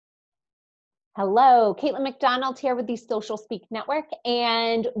Hello, Caitlin McDonald here with the Social Speak Network,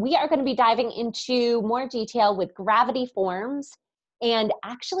 and we are going to be diving into more detail with Gravity Forms and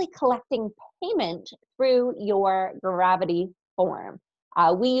actually collecting payment through your Gravity form.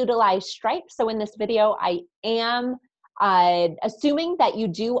 We utilize Stripe, so in this video, I am assuming that you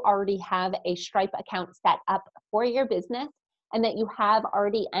do already have a Stripe account set up for your business and that you have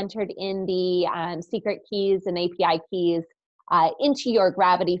already entered in the secret keys and API keys into your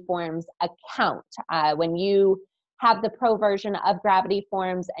Gravity Forms account. When you have the pro version of Gravity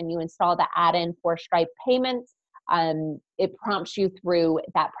Forms and you install the add-in for Stripe payments, it prompts you through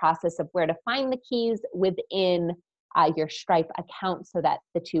that process of where to find the keys within your Stripe account so that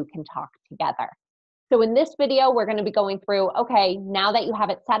the two can talk together. So in this video, we're going to be going through, okay, now that you have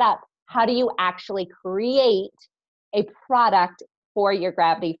it set up, how do you actually create a product for your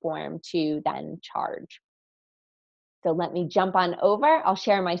Gravity form to then charge? So let me jump on over. I'll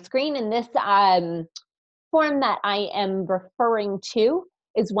share my screen. And this form that I am referring to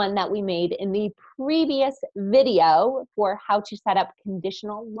is one that we made in the previous video for how to set up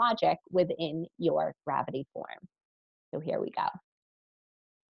conditional logic within your Gravity form. So here we go.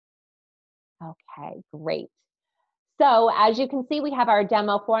 Okay, great. So as you can see, we have our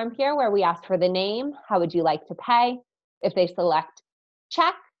demo form here where we ask for the name. How would you like to pay? If they select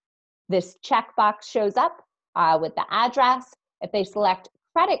check, this checkbox shows up with the address. If they select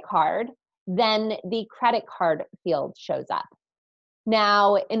credit card, then the credit card field shows up.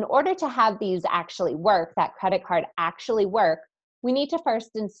 Now, in order to have these actually work, that credit card actually work, we need to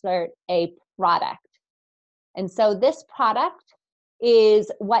first insert a product. And so this product is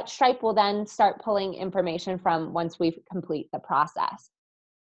what Stripe will then start pulling information from once we complete the process.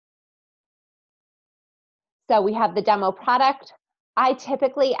 So we have the demo product. I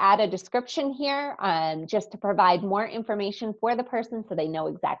typically add a description here just to provide more information for the person so they know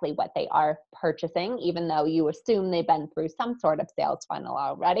exactly what they are purchasing, even though you assume they've been through some sort of sales funnel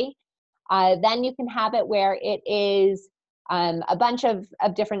already. Then you can have it where it is a bunch of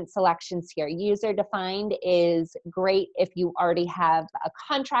different selections here. User defined is great if you already have a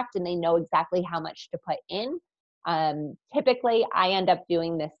contract and they know exactly how much to put in. Typically, I end up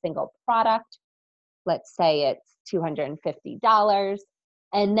doing this single product. Let's say it's $250.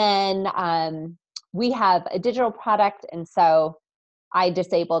 And then we have a digital product, and so I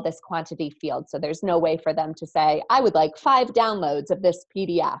disable this quantity field. So there's no way for them to say, I would like 5 downloads of this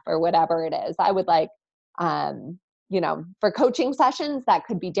PDF or whatever it is. I would like, for coaching sessions, that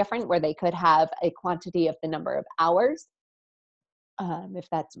could be different where they could have a quantity of the number of hours, if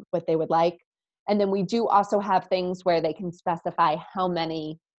that's what they would like. And then we do also have things where they can specify how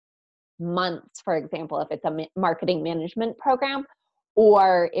many months, for example, if it's a marketing management program,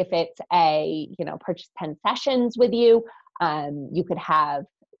 or if it's a, purchase 10 sessions with you, you could have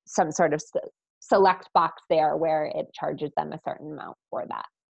some sort of select box there where it charges them a certain amount for that.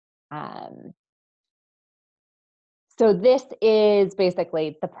 So this is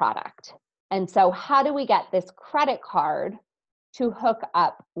basically the product. And so how do we get this credit card to hook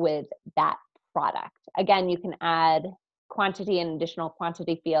up with that product? Again, you can add quantity and additional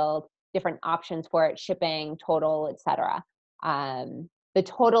quantity field, different options for it, shipping, total, etc. The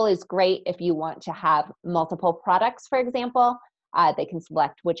total is great if you want to have multiple products, for example. They can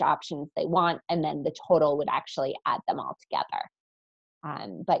select which options they want, and then the total would actually add them all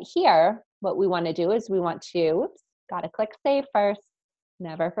together. But here, what we want to do is we want to, got to click save first.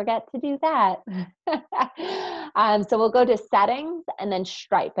 Never forget to do that. So we'll go to settings and then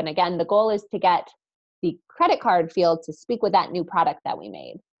Stripe. And again, the goal is to get the credit card field to speak with that new product that we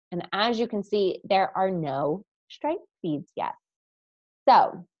made. And as you can see, there are no Stripe feeds yet.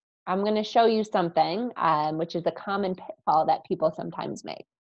 So I'm going to show you something, which is a common pitfall that people sometimes make.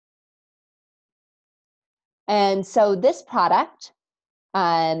 And so this product,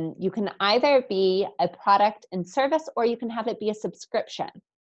 you can either be a product and service, or you can have it be a subscription.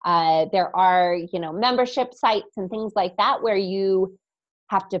 There are, membership sites and things like that where you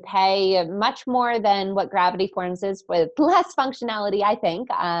have to pay much more than what Gravity Forms is, with less functionality, I think,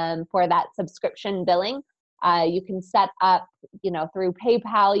 for that subscription billing. You can set up, through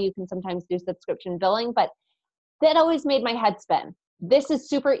PayPal, you can sometimes do subscription billing, but that always made my head spin. This is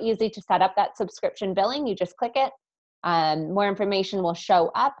super easy to set up that subscription billing. You just click it. More information will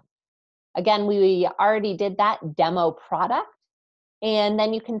show up. Again, we already did that demo product, and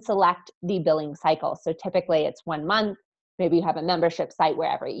then you can select the billing cycle. So typically it's 1 month. Maybe you have a membership site where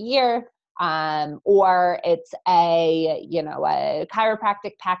every year, or it's a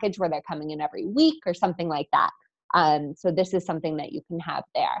chiropractic package where they're coming in every week or something like that. So this is something that you can have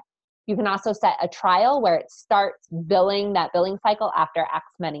there. You can also set a trial where it starts billing that billing cycle after X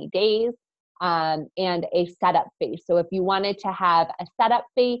many days. and a setup fee. So if you wanted to have a setup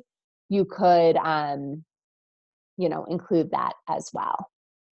fee, you could, include that as well.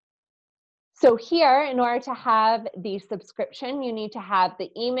 So here, in order to have the subscription, you need to have the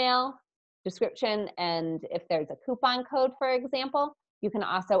email, description, and if there's a coupon code, for example, you can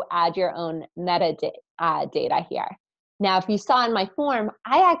also add your own metadata here. Now, if you saw in my form,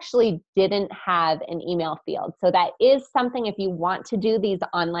 I actually didn't have an email field. So that is something, if you want to do these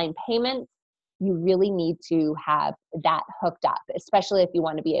online payments, you really need to have that hooked up, especially if you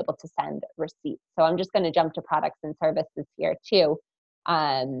want to be able to send receipts. So I'm just going to jump to products and services here too.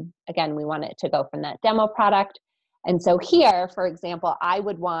 Again, we want it to go from that demo product. And so here, for example, I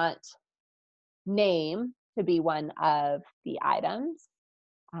would want name to be one of the items,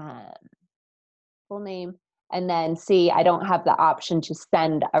 full name, and then see, I don't have the option to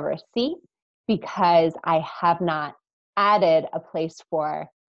send a receipt because I have not added a place for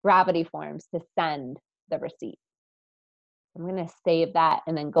Gravity Forms to send the receipt. I'm going to save that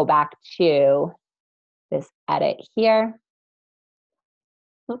and then go back to this edit here.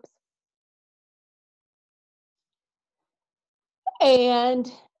 Oops.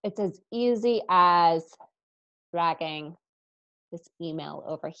 And it's as easy as dragging this email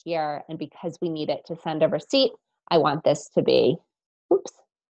over here. And because we need it to send a receipt, I want this to be,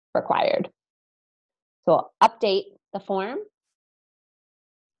 required. So I'll update the form.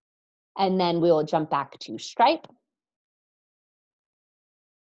 And then we will jump back to Stripe,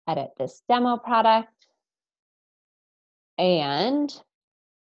 edit this demo product, and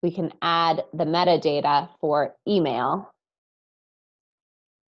we can add the metadata for email.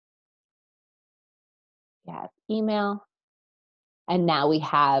 We have email, and now we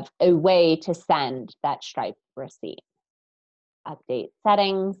have a way to send that Stripe receipt. Update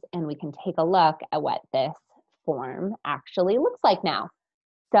settings, and we can take a look at what this form actually looks like now.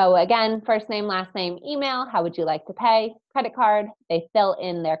 So again, first name, last name, email, how would you like to pay, credit card, they fill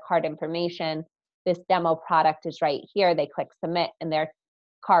in their card information. This demo product is right here. They click submit and their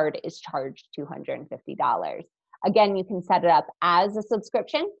card is charged $250. Again, you can set it up as a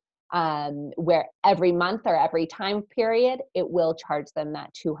subscription where every month or every time period, it will charge them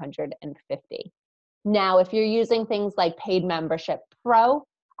that $250. Now, if you're using things like Paid Membership Pro,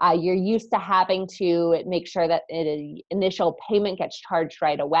 you're used to having to make sure that the initial payment gets charged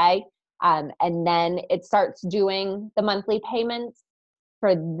right away, and then it starts doing the monthly payments.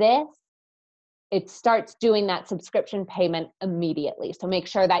 For this, it starts doing that subscription payment immediately. So make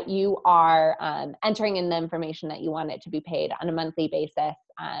sure that you are entering in the information that you want it to be paid on a monthly basis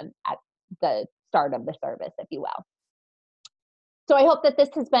at the start of the service, if you will. So I hope that this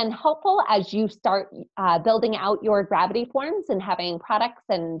has been helpful as you start building out your Gravity Forms and having products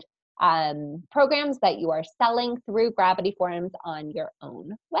and programs that you are selling through Gravity Forms on your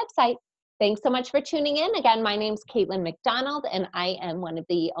own website. Thanks so much for tuning in. Again, my name's Caitlin McDonald, and I am one of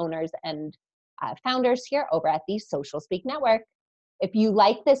the owners and founders here over at the Social Speak Network. If you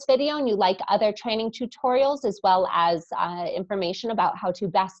like this video and you like other training tutorials as well as information about how to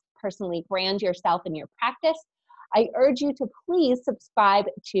best personally brand yourself in your practice, I urge you to please subscribe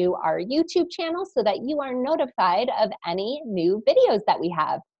to our YouTube channel so that you are notified of any new videos that we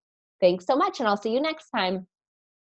have. Thanks so much, and I'll see you next time.